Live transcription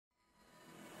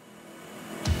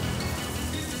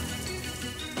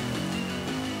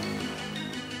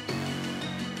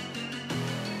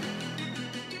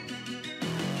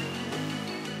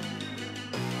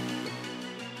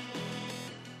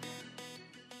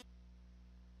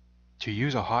To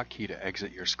use a hotkey to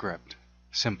exit your script,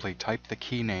 simply type the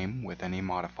key name with any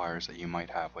modifiers that you might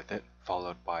have with it,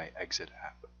 followed by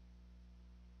ExitApp.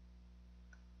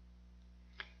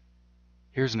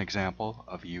 Here's an example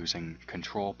of using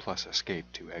Control plus Escape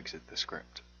to exit the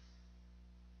script.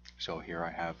 So here I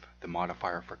have the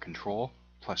modifier for Control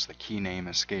plus the key name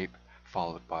Escape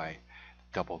followed by ::,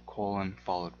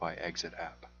 followed by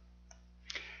ExitApp.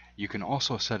 You can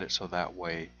also set it so that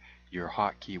way your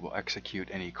hotkey will execute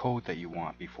any code that you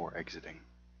want before exiting.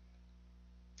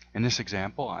 In this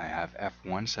example, I have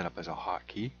F1 set up as a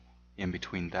hotkey. In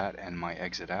between that and my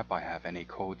ExitApp, I have any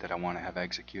code that I want to have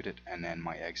executed, and then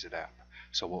my ExitApp.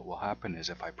 So what will happen is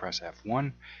if I press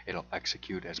F1, it'll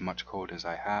execute as much code as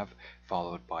I have,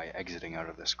 followed by exiting out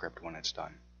of the script when it's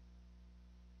done.